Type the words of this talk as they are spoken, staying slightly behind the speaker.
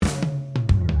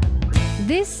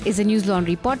This is a News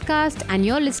Laundry podcast and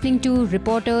you're listening to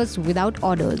Reporters Without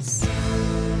Orders.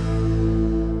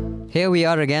 Here we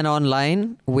are again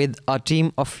online with our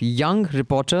team of young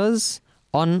reporters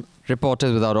on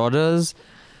Reporters Without Orders.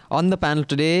 On the panel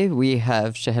today, we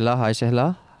have Shehla. Hi,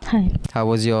 Shehla. Hi. How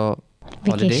was your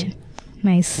holiday?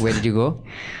 Nice. Where did you go?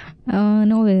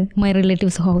 Nowhere. My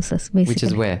relatives' houses, basically. Which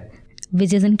is where?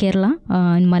 Which is in Kerela,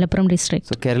 in Malappuram district.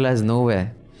 So Kerala is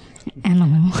nowhere. I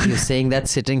don't know. You're saying that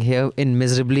sitting here in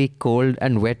miserably cold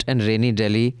and wet and rainy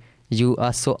Delhi, you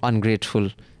are so ungrateful.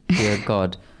 Dear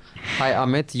God. Hi,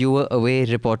 Amit. You were away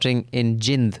reporting in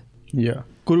Jind. Yeah,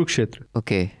 Kurukshetra.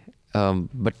 Okay.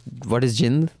 But what is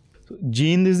Jind?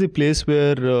 Jind is the place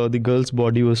where the girl's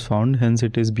body was found. Hence,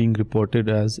 it is being reported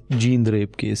as Jind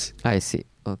rape case. I see.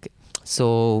 Okay.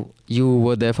 So you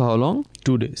were there for how long?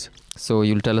 2 days. So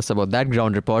you'll tell us about that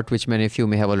ground report, which many of you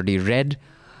may have already read.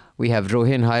 We have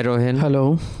Rohin. Hi, Rohin.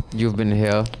 Hello. You've been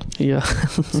here. Yeah.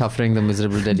 Suffering the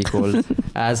miserable Delhi cold.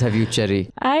 As have you, Cherry.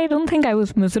 I don't think I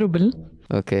was miserable.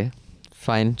 Okay.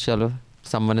 Fine. Chalo.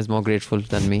 Someone is more grateful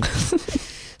than me.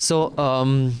 So,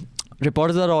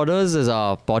 Reporters Without Orders is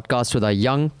our podcast with our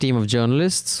young team of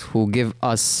journalists who give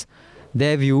us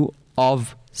their view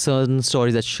of certain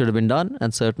stories that should have been done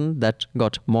and certain that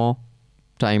got more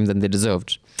time than they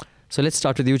deserved. So let's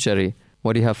start with you, Cherry.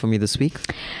 What do you have for me this week?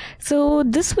 So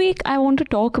this week I want to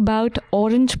talk about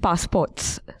orange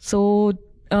passports. So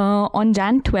on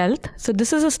Jan 12th, so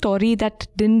this is a story that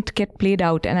didn't get played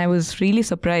out and I was really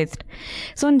surprised.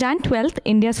 So on Jan 12th,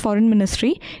 India's Foreign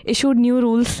Ministry issued new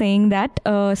rules saying that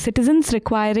citizens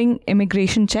requiring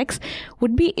immigration checks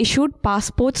would be issued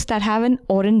passports that have an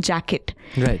orange jacket.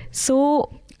 Right.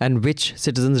 So... And which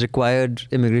citizens required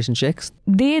immigration checks?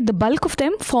 The bulk of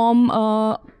them form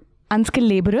unskilled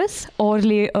labourers or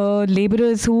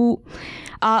labourers who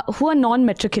are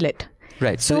non-matriculate.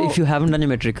 Right. So if you haven't done your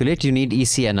matriculate, you need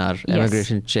ECNR, yes.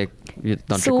 immigration check. You're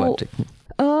not required to.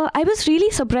 I was really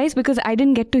surprised because I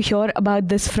didn't get to hear about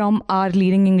this from our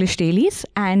leading English dailies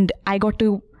and I got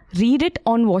to read it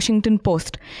on Washington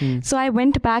Post. So I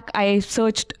went back, I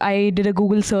did a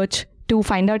Google search to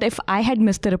find out if I had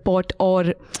missed the report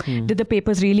or did the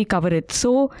papers really cover it.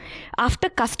 So after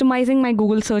customizing my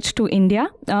Google search to India,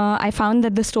 I found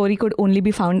that the story could only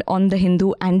be found on the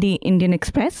Hindu and the Indian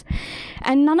Express.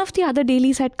 And none of the other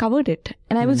dailies had covered it.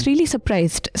 And I was really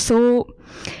surprised. So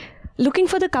looking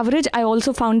for the coverage, I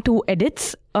also found 2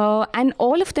 edits. And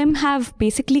all of them have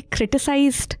basically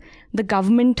criticized the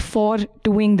government for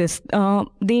doing this. The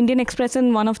Indian Express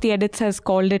in one of the edits has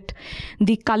called it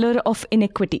the color of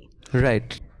iniquity.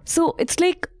 Right. So it's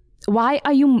like, why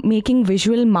are you making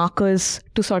visual markers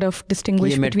to sort of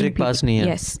distinguish between people?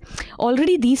 Yes.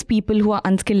 Already these people who are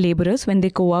unskilled laborers, when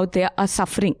they go out, they are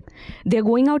suffering. They're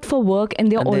going out for work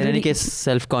and they're already... in any case,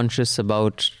 self-conscious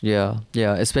about,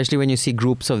 especially when you see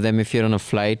groups of them, if you're on a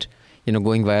flight,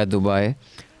 going via Dubai,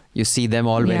 you see them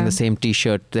all wearing the same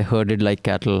t-shirt, they're herded like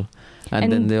cattle. And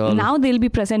then they all... Now they'll be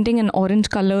presenting an orange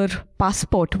color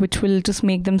passport, which will just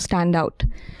make them stand out.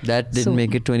 That didn't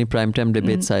make it to any primetime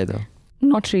debates either.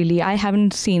 Not really. I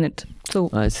haven't seen it. So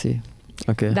I see.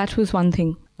 Okay. That was one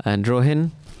thing. And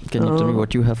Rohin, can you tell me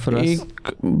what you have for us?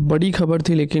 एक बड़ी खबर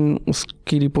थी लेकिन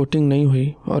उसकी reporting नहीं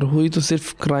हुई और हुई तो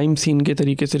सिर्फ क्राइम सीन के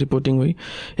तरीके से रिपोर्टिंग हुई.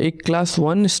 एक क्लास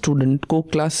 1 स्टूडेंट को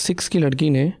क्लास 6 की लड़की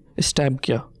ने स्टैब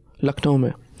किया लखनऊ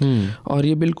में. और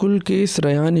ये बिल्कुल केस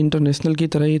रयान इंटरनेशनल की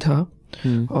तरह ही था.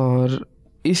 और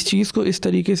इस चीज़ को इस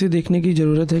तरीके से देखने की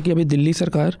ज़रूरत है कि अभी दिल्ली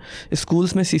सरकार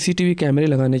स्कूल्स में CCTV कैमरे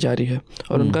लगाने जा रही है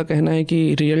और उनका कहना है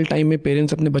कि रियल टाइम में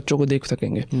पेरेंट्स अपने बच्चों को देख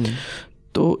सकेंगे.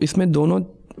 तो इसमें दोनों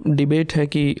डिबेट है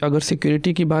कि अगर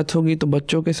सिक्योरिटी की बात होगी तो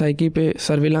बच्चों के साइकी पे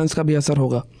सर्विलांस का भी असर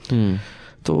होगा.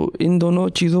 तो इन दोनों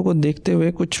चीज़ों को देखते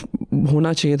हुए कुछ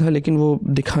होना चाहिए था लेकिन वो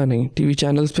दिखा नहीं टीवी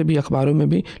चैनल्स पे भी अखबारों में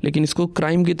भी, लेकिन इसको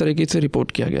क्राइम की तरीके से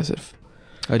रिपोर्ट किया गया सिर्फ.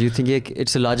 Or do you think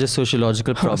it's a larger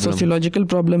sociological problem? Sociological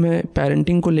problem है,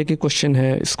 पेरेंटिंग को लेके क्वेश्चन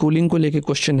है, स्कूलिंग को लेके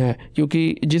क्वेश्चन है.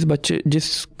 क्योंकि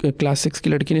जिस क्लास 6 की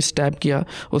लड़की ने स्टैब किया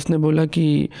उसने बोला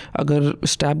कि अगर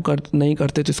स्टैब नहीं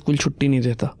करते तो स्कूल छुट्टी नहीं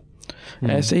देता.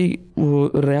 ऐसे ही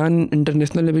वो रयान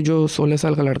इंटरनेशनल में भी जो 16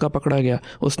 साल का लड़का पकड़ा गया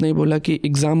उसने ही बोला कि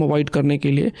एग्ज़ाम अवॉइड करने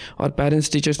के लिए और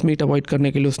पेरेंट्स टीचर्स मीट अवॉइड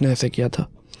करने के लिए उसने ऐसे किया था.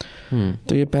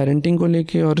 तो ये पेरेंटिंग को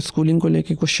लेके और स्कूलिंग को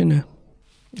लेके क्वेश्चन है.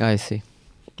 I see.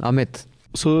 Amit.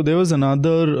 So there was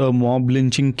another mob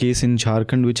lynching case in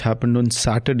Jharkhand which happened on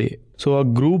Saturday. So a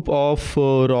group of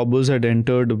robbers had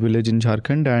entered a village in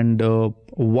Jharkhand, and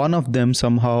one of them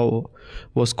somehow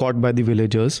was caught by the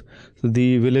villagers. So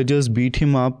the villagers beat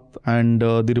him up, and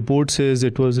the report says,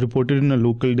 it was reported in a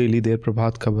local daily there,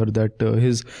 Prabhat Khabar, that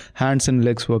his hands and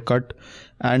legs were cut,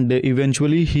 and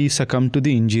eventually he succumbed to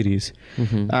the injuries.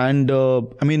 And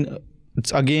I mean,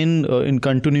 it's again in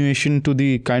continuation to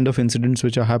the kind of incidents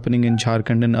which are happening in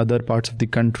Jharkhand and other parts of the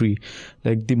country,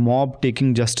 like the mob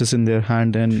taking justice in their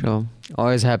hand. And Sure.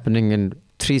 Always happening in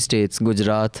 3 states,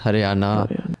 Gujarat, Haryana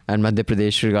and Madhya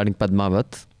Pradesh regarding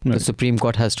Padmavat. The Right. Supreme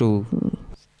Court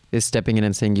is stepping in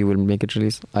and saying you will make it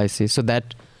release. I see. So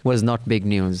that was not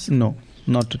big news. no,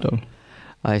 not at all.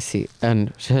 I see. And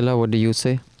Shahla, what do you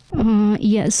say?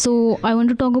 Yeah, so I want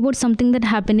to talk about something that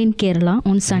happened in Kerala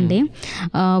on Sunday,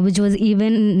 which was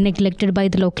even neglected by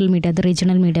the local media, the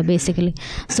regional media, basically.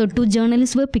 So 2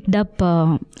 journalists were picked up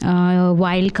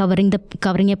while covering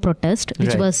a protest, which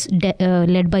Right. was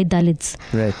led by Dalits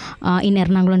Right. in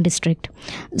Ernakulam district.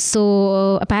 So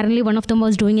apparently one of them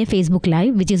was doing a Facebook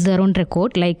live, which is their own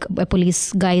record. Like a police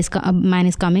guy man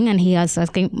is coming and he is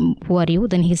asking, "Who are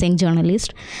you?" Then he's saying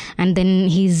journalist, and then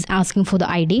he's asking for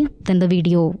the ID. Then the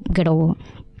video get over.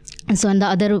 So and the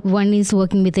other one is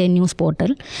working with a news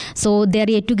portal. So they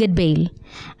are yet to get bail.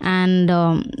 And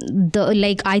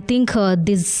I think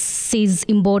this is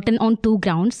important on 2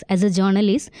 grounds. As a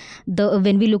journalist,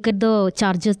 when we look at the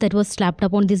charges that was slapped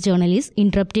up on this journalist,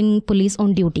 interrupting police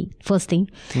on duty, first thing.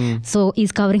 So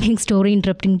he's covering his story,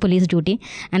 interrupting police duty.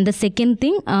 And the second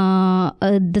thing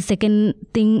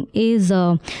is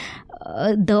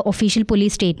the official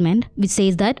police statement, which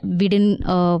says that we didn't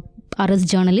arrest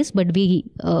journalists, but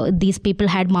these people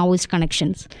had Maoist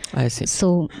connections. I see. So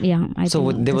yeah, So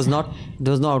there was no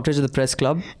outrage at the press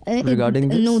club regarding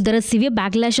this? No, there is severe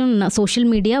backlash on social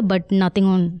media, but nothing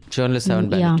on Journalists haven't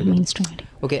banded together. mainstream media.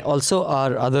 Okay, also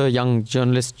our other young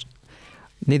journalist,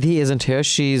 Nidhi, isn't here.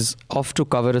 She's off to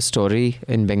cover a story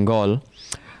in Bengal,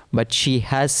 but she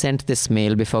has sent this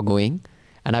mail before going,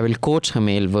 and I will quote her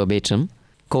mail verbatim.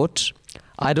 Quote,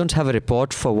 "I don't have a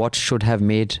report for what should have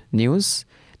made news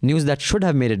that should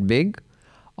have made it big.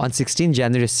 On 16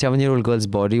 January, a 7-year-old girl's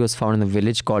body was found in a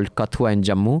village called Kathua in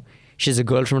Jammu. She's a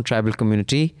girl from a tribal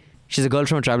community,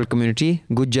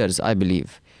 Gujars, I believe.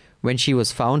 When she was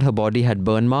found, her body had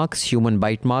burn marks, human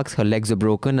bite marks, her legs were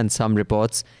broken, and some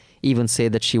reports even say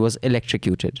that she was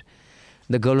electrocuted.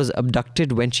 The girl was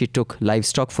abducted when she took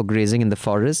livestock for grazing in the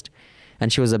forest,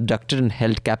 and she was abducted and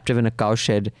held captive in a cow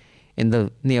shed in the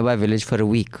nearby village for a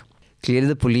week. Clearly,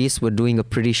 the police were doing a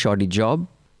pretty shoddy job.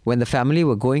 When the family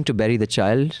were going to bury the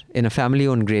child in a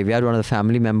family-owned graveyard, one of the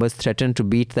family members threatened to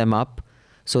beat them up,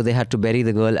 so they had to bury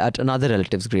the girl at another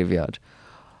relative's graveyard.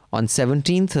 On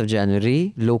 17th of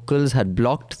January, locals had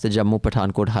blocked the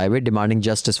Jammu-Pathankot highway, demanding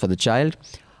justice for the child.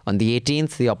 On the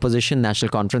 18th, the opposition,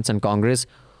 National Conference and Congress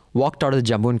walked out of the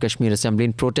Jammu and Kashmir Assembly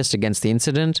in protest against the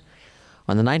incident.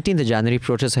 On the 19th of January,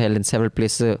 protests were held in several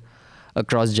places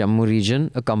across Jammu region,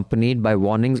 accompanied by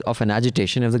warnings of an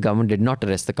agitation if the government did not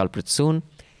arrest the culprits soon.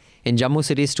 In Jammu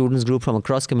city, students groups from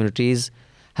across communities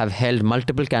have held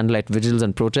multiple candlelight vigils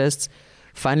and protests.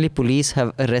 Finally, police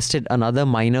have arrested another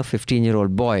minor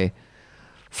 15-year-old boy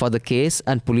for the case,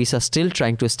 and police are still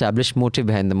trying to establish motive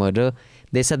behind the murder.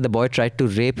 They said the boy tried to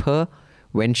rape her.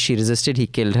 When she resisted, he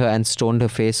killed her and stoned her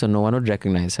face so no one would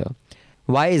recognize her.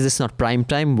 Why is this not prime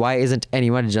time? Why isn't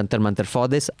anyone at Jantar Mantar for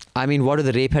this? I mean, what if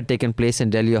the rape had taken place in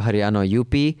Delhi or Haryana or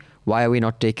UP? Why are we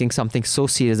not taking something so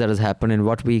serious that has happened in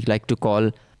what we like to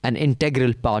call an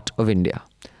integral part of India?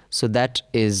 So that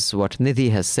is what Nidhi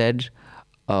has said.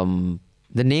 The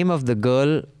name of the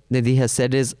girl Nidhi has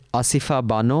said is Asifa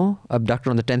Bano, abducted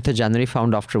on the 10th of January,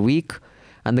 found after a week.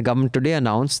 And the government today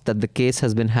announced that the case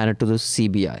has been handed to the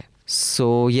CBI.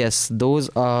 So yes, those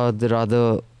are the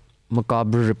rather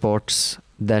macabre reports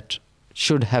that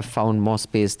should have found more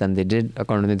space than they did,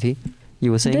 according to Nidhi.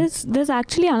 You were saying? There's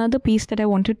actually another piece that I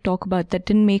wanted to talk about that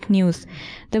didn't make news.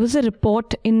 There was a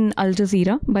report in Al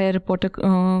Jazeera by a reporter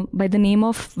by the name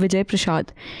of Vijay Prashad.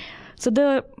 So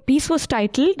the piece was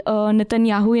titled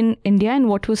Netanyahu in India and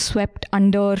What Was Swept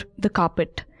Under the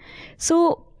Carpet.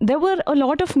 So there were a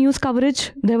lot of news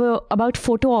coverage. There were about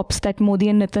photo ops that Modi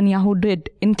and Netanyahu did,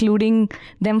 including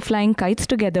them flying kites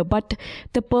together. But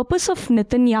the purpose of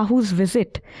Netanyahu's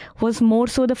visit was more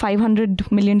so the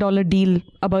 $500 million deal,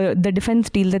 about the defense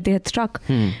deal that they had struck.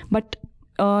 But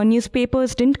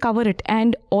newspapers didn't cover it.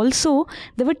 And also,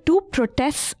 there were 2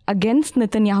 protests against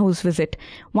Netanyahu's visit.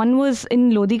 One was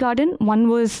in Lodi Garden, one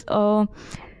was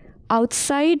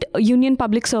outside Union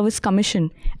Public Service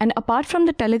Commission. And apart from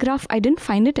the Telegraph, I didn't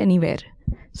find it anywhere.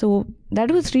 So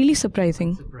that was really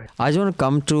surprising. I just want to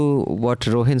come to what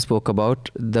Rohin spoke about,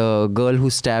 the girl who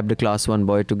stabbed a class 1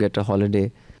 boy to get a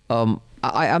holiday.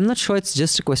 I'm not sure it's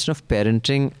just a question of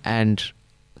parenting and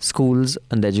schools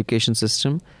and the education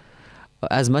system,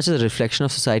 as much as a reflection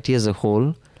of society as a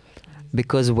whole.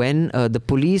 Because when the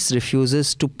police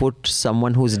refuses to put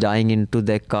someone who's dying into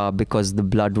their car because the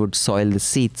blood would soil the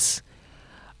seats,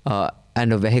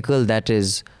 and a vehicle that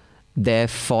is there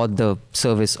for the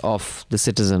service of the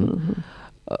citizen,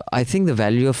 I think the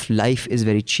value of life is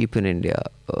very cheap in India,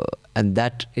 and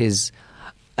that is,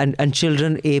 and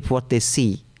children ape what they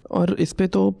see. और इस पे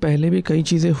तो पहले भी कई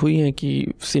चीज़ें हुई हैं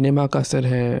कि सिनेमा का असर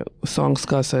है, सॉन्ग्स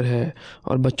का असर है,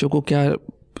 और बच्चों को क्या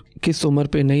किस उम्र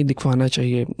पे नहीं दिखवाना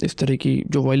चाहिए, इस तरह की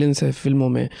जो वायलेंस है फिल्मों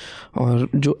में और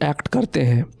जो एक्ट करते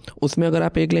हैं उसमें अगर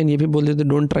आप एक लाइन ये भी बोल देते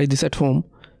don't try this at home,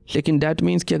 लेकिन डैट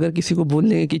मीन्स कि अगर किसी को बोल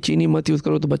देंगे कि चीनी मत यूज़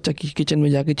करो तो बच्चा किचन में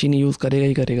जाके चीनी यूज़ करेगा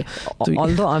ही करेगा.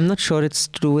 Although I'm not sure it's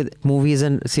true with movies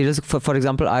and series. For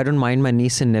example, I don't mind my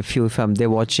niece and nephew if they're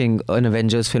watching an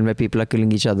Avengers film where people are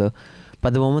killing each other.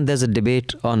 But the moment there's a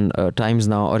debate on Times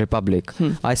Now or Republic,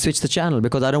 I switch the channel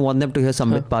because I don't want them to hear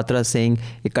Samit Patra saying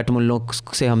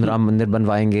Katmullon se hum Ram Mandir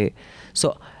banwayenge.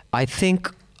 So I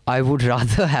think I would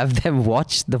rather have them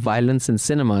watch the violence in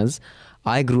cinemas.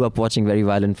 I grew up watching very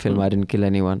violent film. I didn't kill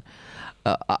anyone.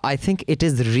 I think it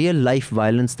is the real life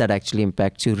violence that actually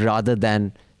impacts you rather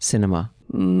than cinema.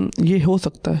 ये हो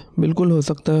सकता है, बिल्कुल हो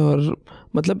सकता है. और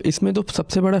मतलब इसमें तो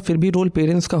सबसे बड़ा फिर भी रोल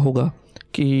पेरेंट्स का होगा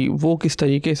कि वो किस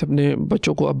तरीके से अपने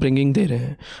बच्चों को अपब्रिंगिंग दे रहे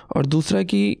हैं. और दूसरा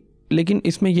कि लेकिन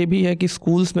इसमें ये भी है कि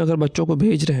स्कूल्स में अगर बच्चों को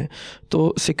भेज रहे हैं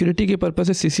तो सिक्योरिटी के पर्पस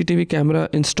से सीसीटीवी कैमरा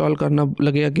इंस्टॉल करना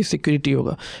लगेगा कि सिक्योरिटी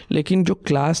होगा. लेकिन जो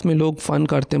क्लास में लोग फ़न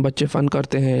करते हैं, बच्चे फ़न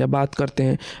करते हैं या बात करते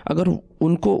हैं, अगर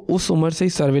उनको उस उम्र से ही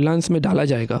सर्विलांस में डाला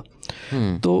जाएगा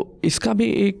तो इसका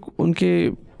भी एक उनके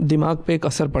दिमाग पे एक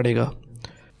असर पड़ेगा.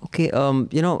 Okay,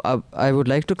 I would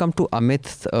like to come to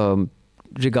Amit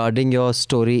regarding your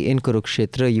story in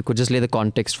Kurukshetra. You could just lay the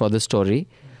context for the story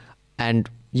and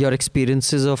your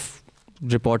experiences of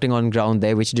reporting on ground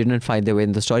there, which didn't find their way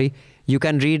in the story. You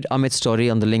can read Amit's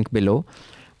story on the link below.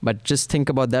 But just think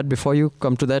about that. Before you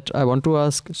come to that, I want to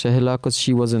ask Shahila, because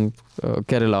she was in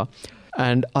Kerela.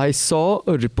 And I saw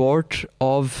a report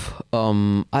of,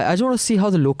 I just want to see how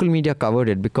the local media covered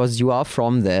it, because you are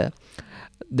from there.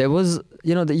 There was,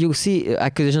 you see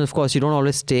accusations, of course, you don't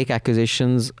always take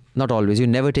accusations, not always, you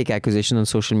never take accusations on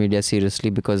social media seriously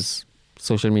because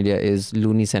social media is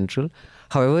loony central.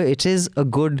 However, it is a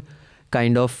good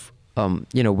kind of,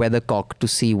 weathercock to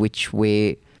see which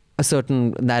way a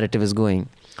certain narrative is going.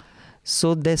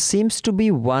 So there seems to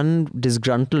be one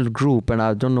disgruntled group, and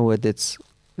I don't know whether it's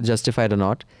justified or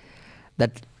not,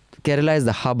 that Kerala is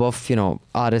the hub of,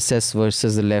 RSS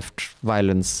versus the left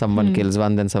violence. Someone kills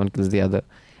one, then someone kills the other.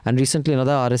 And recently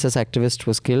another RSS activist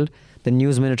was killed. The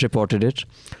News Minute reported it.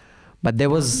 But there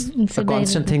was a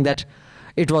constant thing that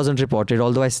it wasn't reported,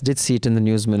 although I did see it in the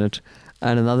News Minute.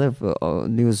 And another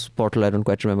news portal, I don't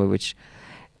quite remember which.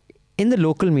 In the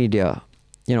local media,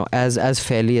 as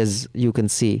fairly as you can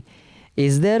see,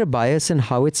 is there a bias in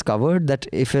how it's covered, that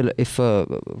if a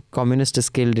communist is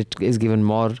killed, it is given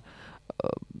more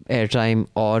airtime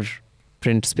or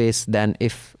print space than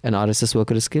if an RSS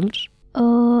worker is killed?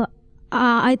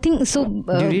 I think so.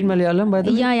 Do you read Malayalam, by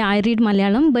the way? Yeah, I read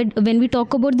Malayalam. But when we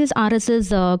talk about this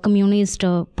RSS communist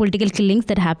political killings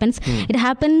that happens, it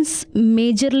happens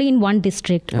majorly in one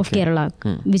district of Kerala,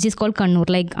 which is called Kannur.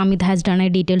 Like Amit has done a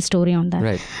detailed story on that.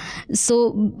 Right.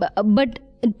 So, but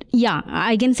yeah,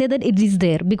 I can say that it is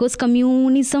there because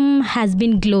communism has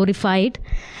been glorified.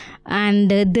 And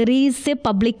there is a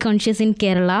public conscience in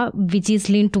Kerala which is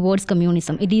leaned towards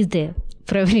communism. It is there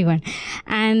for everyone.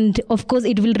 And of course,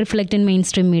 it will reflect in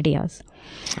mainstream medias.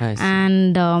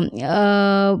 And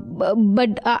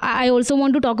but I also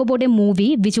want to talk about a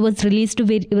movie which was released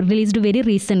very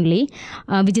recently,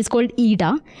 which is called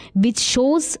Ida, which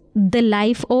shows the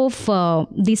life of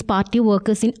these party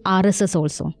workers in RSS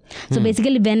also. So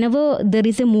basically, whenever there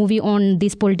is a movie on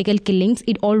these political killings,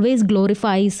 it always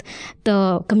glorifies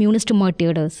the communist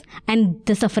martyrs and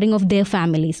the suffering of their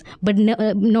families. But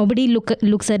nobody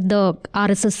looks at the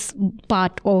RSS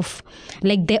part of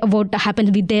what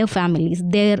happens with their families,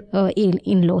 their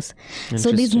in-laws.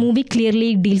 So this movie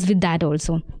clearly deals with that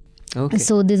also. Okay.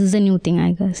 So this is a new thing,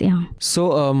 I guess. Yeah.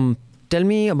 So tell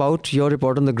me about your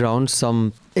report on the ground,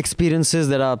 some experiences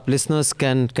that our listeners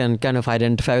can kind of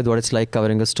identify with what it's like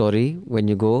covering a story when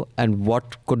you go, and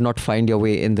what could not find your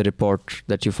way in the report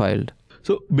that you filed.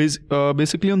 So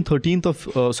basically on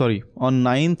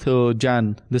 9th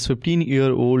Jan, this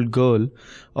 15-year-old girl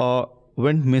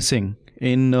went missing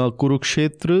in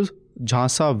Kurukshetra,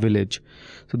 Jhansa village.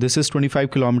 So this is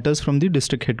 25 kilometers from the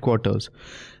district headquarters.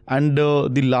 And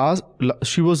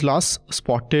she was last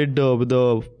spotted with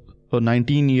a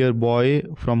 19-year boy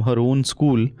from her own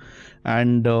school.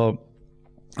 And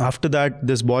after that,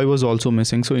 this boy was also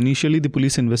missing. So initially, the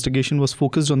police investigation was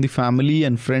focused on the family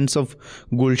and friends of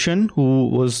Gulshan, who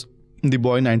was the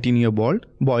boy, 19-year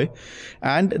boy.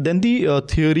 And then the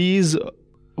theories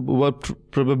were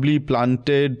probably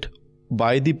planted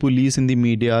by the police in the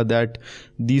media that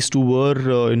these two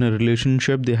were in a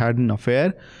relationship, they had an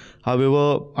affair.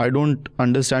 However, I don't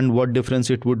understand what difference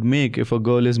it would make if a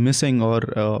girl is missing or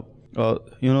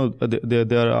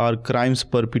there are crimes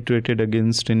perpetrated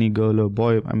against any girl or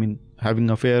boy. I mean, having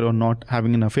an affair or not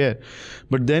having an affair.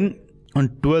 But then on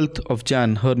 12th of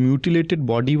Jan, her mutilated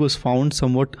body was found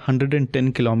somewhat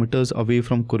 110 kilometers away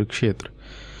from Kurukshetra.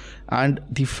 And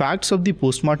the facts of the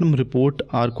postmortem report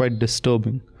are quite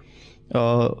disturbing.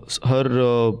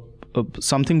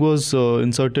 Something was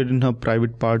inserted in her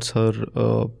private parts. Her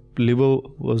liver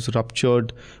was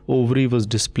ruptured, ovary was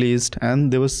displaced,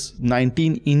 and there was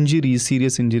 19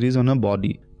 serious injuries on her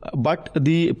body. But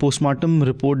the postmortem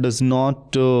report does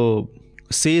not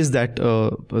says that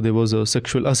there was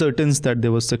ascertains that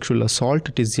there was sexual assault.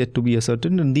 It is yet to be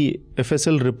ascertained, and the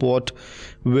FSL report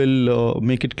will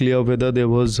make it clear whether there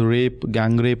was rape,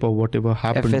 gang rape, or whatever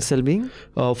happened. FSL being?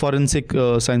 Forensic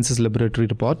Sciences Laboratory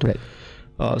report. Right.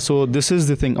 So this is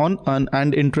the thing.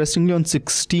 And interestingly, on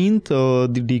 16th,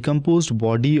 the decomposed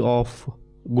body of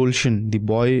Gulshan, the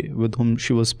boy with whom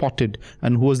she was spotted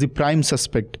and who was the prime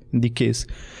suspect in the case,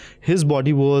 his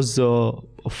body was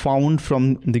found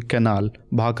from the canal,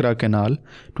 Bhakra Canal,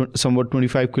 somewhat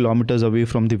 25 kilometers away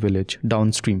from the village,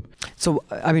 downstream. So,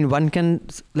 I mean, one can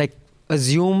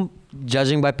assume,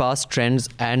 judging by past trends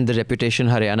and the reputation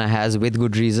Haryana has, with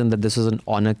good reason, that this was an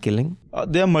honor killing?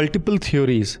 There are multiple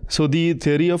theories. So the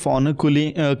theory of honor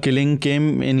killing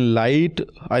came in light.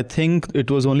 I think it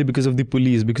was only because of the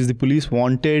police, because the police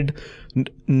wanted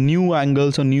new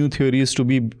angles or new theories to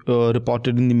be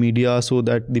reported in the media, so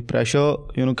that the pressure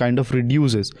kind of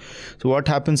reduces. So what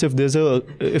happens if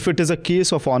it is a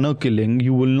case of honor killing,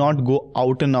 you will not go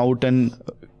out and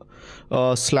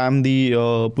slam the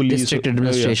police, district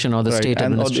administration or the state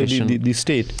administration, or the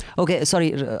state. Okay,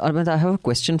 sorry, Amit, I have a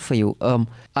question for you.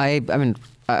 I mean,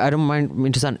 I don't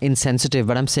mind to sound insensitive,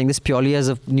 but I'm saying this purely as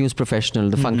a news professional,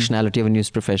 the functionality of a news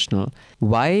professional.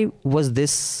 Why was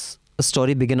this a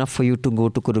story big enough for you to go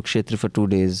to Kurukshetra for 2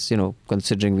 days?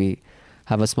 Considering we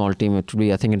have a small team, it would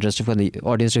be, I think, interesting for the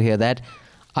audience to hear that.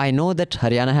 I know that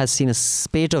Haryana has seen a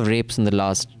spate of rapes in the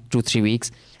last 2-3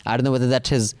 weeks. I don't know whether that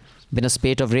has been a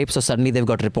spate of rapes, or suddenly they've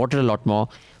got reported a lot more,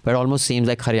 but it almost seems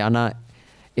like Haryana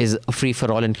is a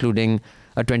free-for-all, including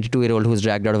a 22-year-old who was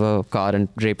dragged out of a car and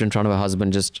raped in front of her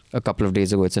husband just a couple of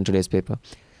days ago. It's in today's paper.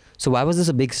 So why was this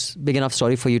a big enough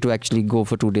story for you to actually go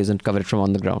for 2 days and cover it from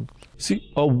on the ground?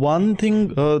 See, one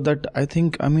thing that I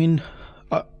think,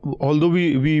 although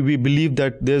we believe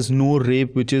that there's no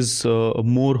rape which is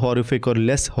more horrific or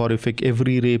less horrific,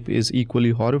 every rape is equally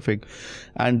horrific,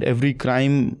 and every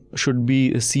crime should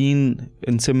be seen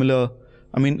in similar,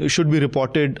 should be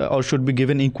reported or should be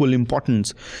given equal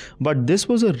importance. But this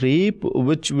was a rape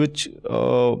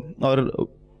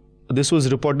this was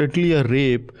reportedly a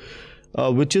rape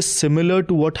which is similar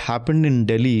to what happened in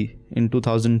Delhi in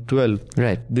 2012,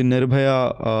 right? The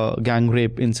Nirbhaya gang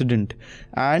rape incident,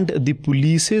 and the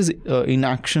police's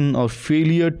inaction or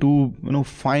failure to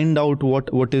find out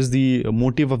what is the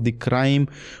motive of the crime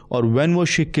or when was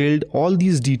she killed. All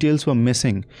these details were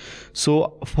missing.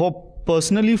 So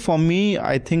personally for me,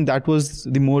 I think that was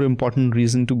the more important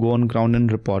reason to go on ground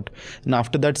and report. And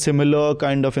after that, similar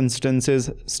kind of instances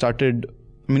started.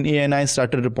 ANI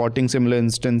started reporting similar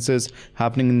instances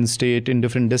happening in the state, in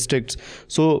different districts.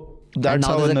 So that's and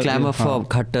now how there's a clamor for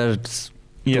Khattar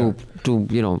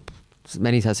to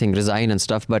many are saying resign and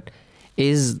stuff. But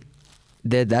is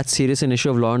there that serious an issue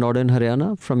of law and order in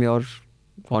Haryana from your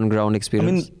on-ground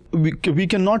experience? We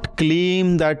cannot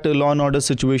claim that the law and order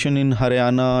situation in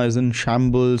Haryana is in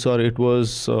shambles, or it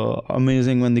was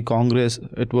amazing when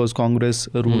it was Congress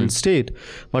ruled state.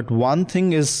 But one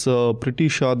thing is pretty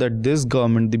sure, that this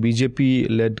government, the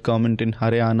BJP-led government in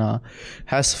Haryana,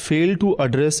 has failed to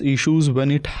address issues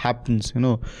when it happens.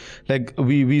 Like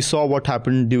we saw what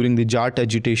happened during the Jat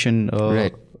agitation.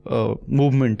 Right.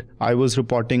 Movement. I have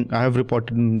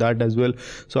reported on that as well.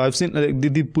 So I've seen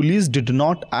the police did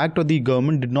not act, or the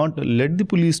government did not let the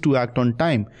police to act on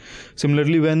time.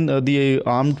 Similarly, when the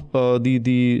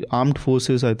armed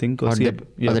forces, I think, or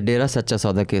the Dera Sacha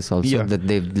Sauda case also, that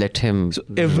they've let him. So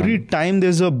every time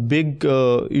there's a big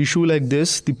issue like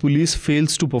this, the police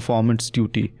fails to perform its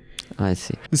duty. I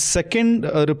see. The second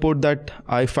report that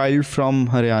I filed from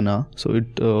Haryana,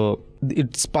 so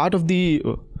it's part of the.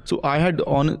 So I had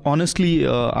honestly,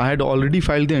 I had already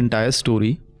filed the entire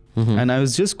story, and I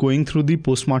was just going through the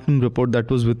postmortem report that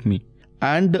was with me,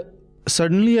 and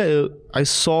suddenly I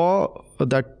saw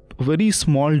that very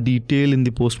small detail in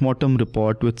the postmortem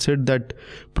report which said that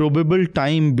probable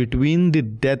time between the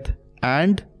death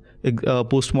and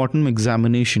postmortem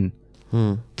examination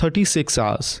 36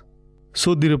 hours.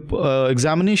 So the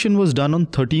examination was done on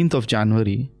 13th of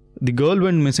January. The girl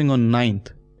went missing on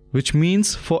 9th, which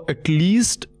means for at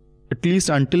least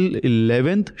until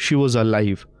 11th she was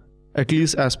alive, at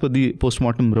least as per the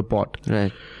postmortem report.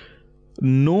 Right.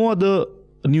 No other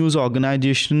news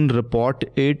organization report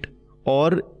it,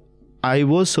 or I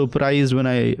was surprised when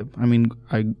I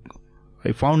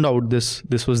found out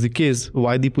this was the case,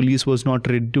 why the police was not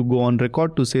ready to go on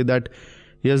record to say that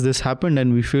yes, this happened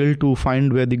and we failed to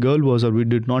find where the girl was, or we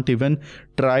did not even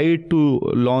try to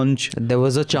launch. There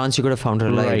was a chance you could have found her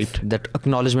alive. Right. That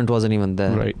acknowledgement wasn't even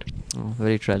there. Right. Oh,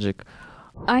 very tragic.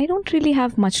 I don't really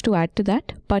have much to add to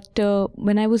that, but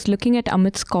when I was looking at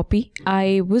Amit's copy,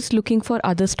 I was looking for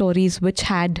other stories which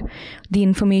had the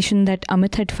information that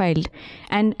Amit had filed.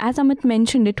 And as Amit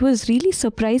mentioned, it was really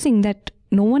surprising that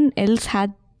no one else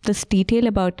had this detail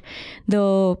about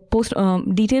the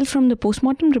details from the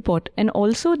postmortem report, and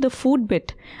also the food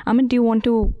bit. Amit, do you want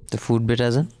to... The food bit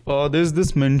as in? There's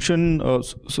this mention,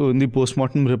 so in the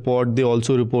postmortem report, they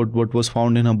also report what was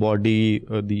found in her body,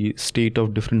 the state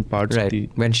of different parts. Right,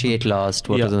 when she ate last,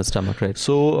 what was in the stomach, right?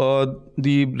 So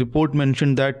the report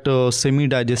mentioned that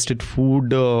semi-digested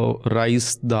food,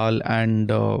 rice, dal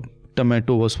and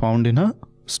tomato was found in her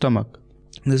stomach.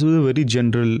 This was a very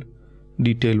general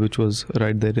detail which was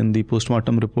right there in the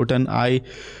postmortem report, and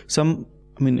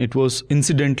it was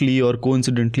incidentally or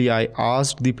coincidentally, I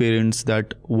asked the parents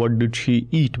that what did she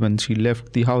eat when she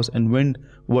left the house, and when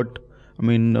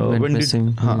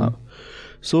missing.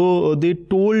 So they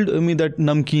told me that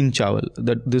namkeen chawal,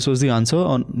 that this was the answer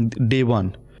on day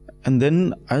one. And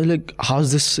then I was like,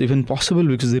 how's this even possible,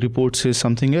 because the report says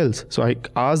something else. So I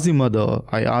asked the mother,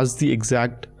 I asked the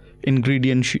exact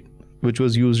ingredient which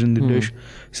was used in the dish.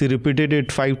 She repeated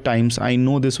it 5 times. I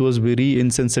know this was very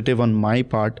insensitive on my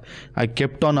part. I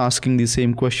kept on asking the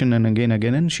same question and again,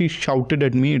 and she shouted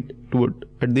at me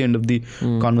at the end of the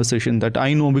conversation that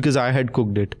I know because I had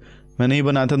cooked it. मैं नहीं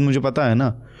बनाया था तो मुझे पता है ना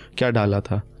क्या डाला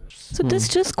था. So this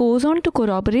just goes on to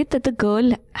corroborate that the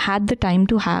girl had the time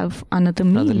to have another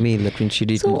meal. That means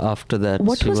she'd eaten after that.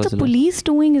 What was the police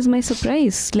doing is my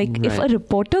surprise. Like, if a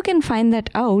reporter can find that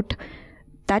out,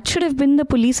 that should have been the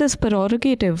police's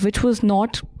prerogative, which was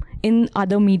not in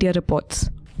other media reports.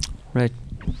 Right.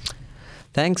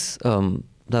 Thanks.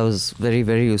 That was very,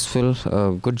 very useful.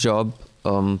 Good job.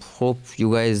 Hope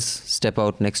you guys step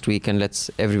out next week and let's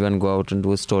everyone go out and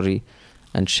do a story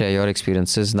and share your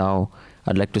experiences. Now,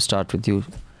 I'd like to start with you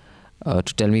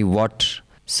to tell me what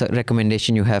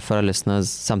recommendation you have for our listeners,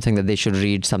 something that they should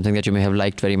read, something that you may have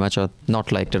liked very much or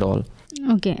not liked at all.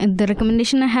 Okay, and the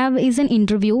recommendation I have is an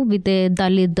interview with a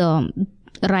Dalit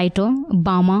writer,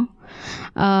 Bama.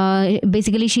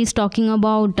 Basically, she's talking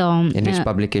about... in which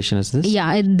publication is this?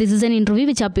 Yeah, this is an interview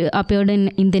which appeared in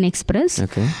Indian Express.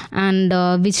 Okay. And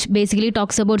which basically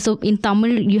talks about... So, in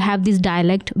Tamil, you have this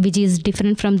dialect which is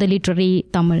different from the literary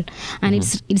Tamil. And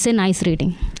it's a nice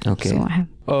reading. Okay. So, I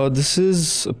have... This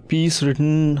is a piece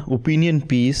written, opinion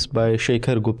piece by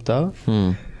Shekhar Gupta.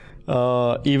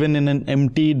 Even in an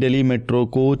empty Delhi metro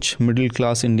coach,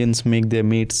 middle-class Indians make their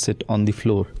mates sit on the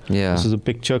floor. Yeah. This is a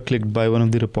picture clicked by one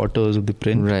of the reporters of the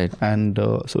print. Right. And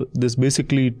so this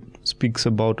basically speaks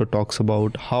about or talks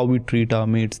about how we treat our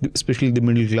mates, especially the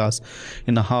middle class,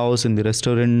 in a house, in the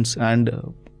restaurants, and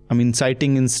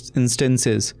citing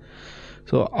instances.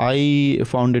 So I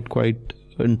found it quite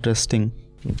interesting.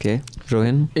 Okay.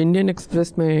 Rohan. Indian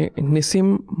express में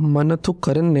निसिम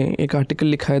मनथुकरन ने एक article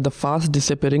लिखा है the fast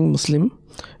disappearing Muslim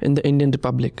in the Indian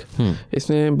Republic.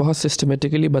 इसमें बहुत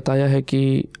systematically बताया है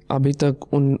कि अभी तक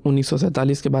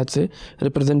 1947 के बाद से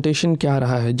रिप्रेजेंटेशन क्या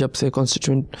रहा है, जब से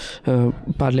कॉन्स्टिट्यूंट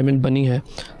पार्लियामेंट बनी है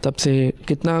तब से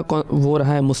कितना वो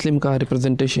रहा है मुस्लिम का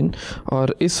रिप्रेजेंटेशन.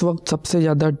 और इस वक्त सबसे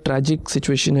ज़्यादा ट्रैजिक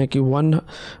सिचुएशन है कि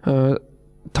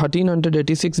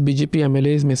 1386 बीजेपी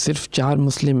एमएलएज में सिर्फ 4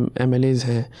 मुस्लिम एमएलएज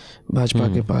हैं भाजपा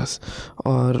के पास.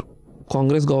 और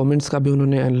कांग्रेस गवर्नमेंट्स का भी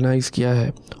उन्होंने एनालाइज किया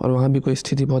है और वहाँ भी कोई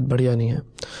स्थिति बहुत बढ़िया नहीं है.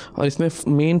 और इसमें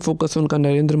मेन फोकस उनका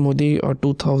नरेंद्र मोदी और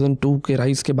 2002 के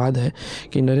राइज के बाद है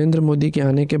कि नरेंद्र मोदी के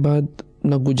आने के बाद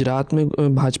न गुजरात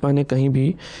में भाजपा ने कहीं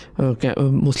भी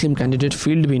मुस्लिम कैंडिडेट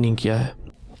फील्ड भी नहीं किया है.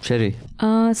 Sherry.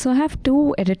 So I have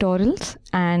 2 editorials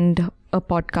and a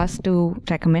podcast to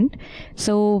recommend.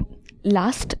 So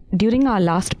during our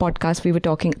last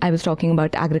podcast, I was talking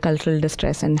about agricultural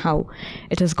distress and how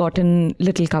it has gotten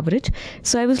little coverage.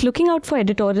 So I was looking out for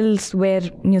editorials where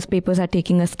newspapers are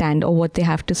taking a stand or what they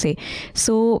have to say.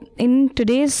 So in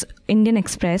today's Indian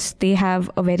Express, they have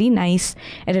a very nice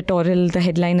editorial. The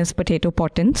headline is Potato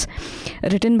Potence,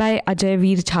 written by Ajay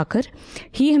Veer Chhakar.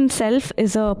 He himself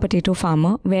is a potato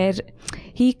farmer, where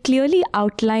he clearly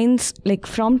outlines, like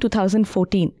from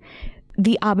 2014,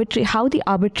 how the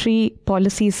arbitrary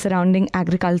policies surrounding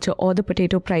agriculture or the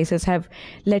potato prices have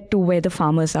led to where the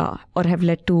farmers are, or have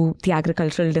led to the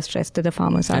agricultural distress that the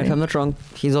farmers are And if in. I'm not wrong,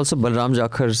 he's also Balram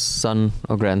Jakhar's son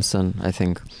or grandson, I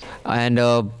think. And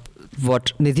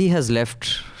what Nidhi has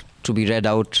left to be read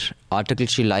out, article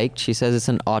she liked, she says it's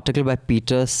an article by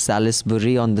Peter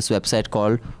Salisbury on this website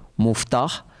called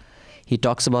Muftah. He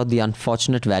talks about the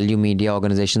unfortunate value media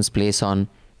organization's place on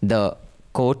the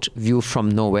quote, view from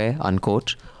nowhere,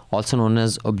 unquote, also known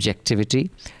as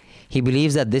objectivity. He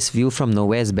believes that this view from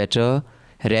nowhere is better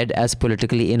read as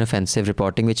politically inoffensive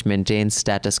reporting which maintains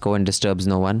status quo and disturbs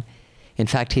no one. In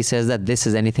fact, he says that this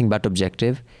is anything but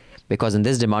objective, because in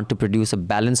this demand to produce a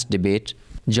balanced debate,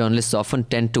 journalists often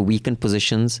tend to weaken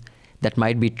positions that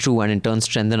might be true and in turn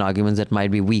strengthen arguments that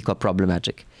might be weak or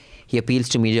problematic. He appeals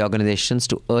to media organizations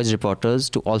to urge reporters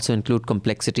to also include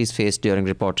complexities faced during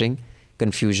reporting,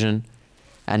 confusion,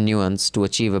 and nuance to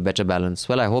achieve a better balance.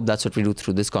 Well, I hope that's what we do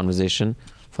through this conversation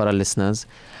for our listeners.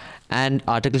 And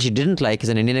article she didn't like is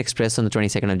an Indian Express on the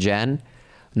 22nd of Jan,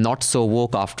 Not So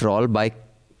Woke After All, by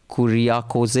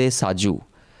Kuriakoze Saju.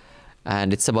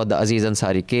 And it's about the Aziz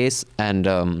Ansari case. And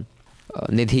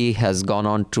Nidhi has gone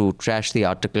on to trash the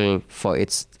article for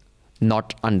its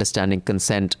not understanding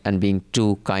consent and being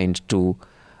too kind to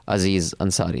Aziz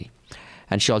Ansari.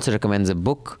 And she also recommends a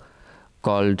book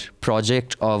called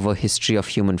Project of a History of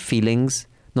Human Feelings.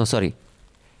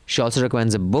 She also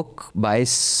recommends a book by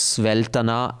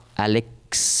Svetlana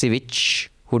Alexievich,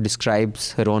 who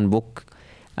describes her own book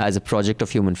as a project of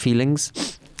human feelings.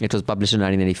 It was published in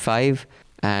 1985,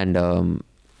 and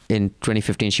in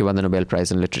 2015 she won the Nobel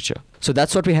Prize in Literature. So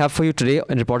that's what we have for you today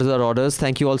in Reporters Are Orders.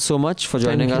 Thank you all so much for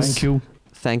joining us. Thank you.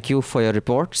 Thank you for your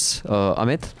reports,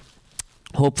 Amit.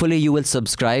 Hopefully you will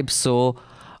subscribe so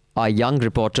our young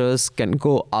reporters can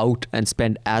go out and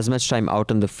spend as much time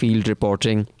out on the field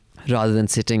reporting rather than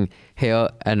sitting here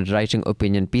and writing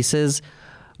opinion pieces.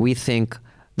 We think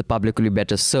the public will be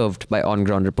better served by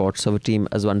on-ground reports of a team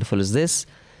as wonderful as this.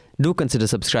 Do consider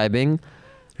subscribing.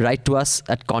 Write to us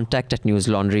at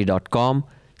contact@newslaundry.com.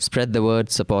 Spread the word,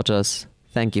 support us.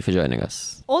 Thank you for joining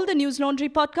us. All the News Laundry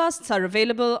podcasts are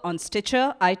available on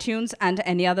Stitcher, iTunes, and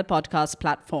any other podcast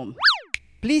platform.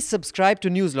 Please subscribe to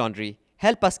News Laundry.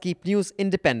 Help us keep news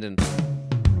independent.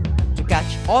 To catch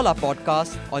all our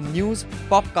podcasts on news,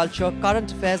 pop culture,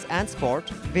 current affairs and sport,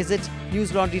 visit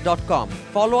newslaundry.com.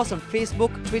 Follow us on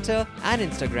Facebook, Twitter and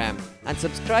Instagram, and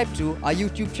subscribe to our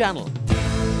YouTube channel.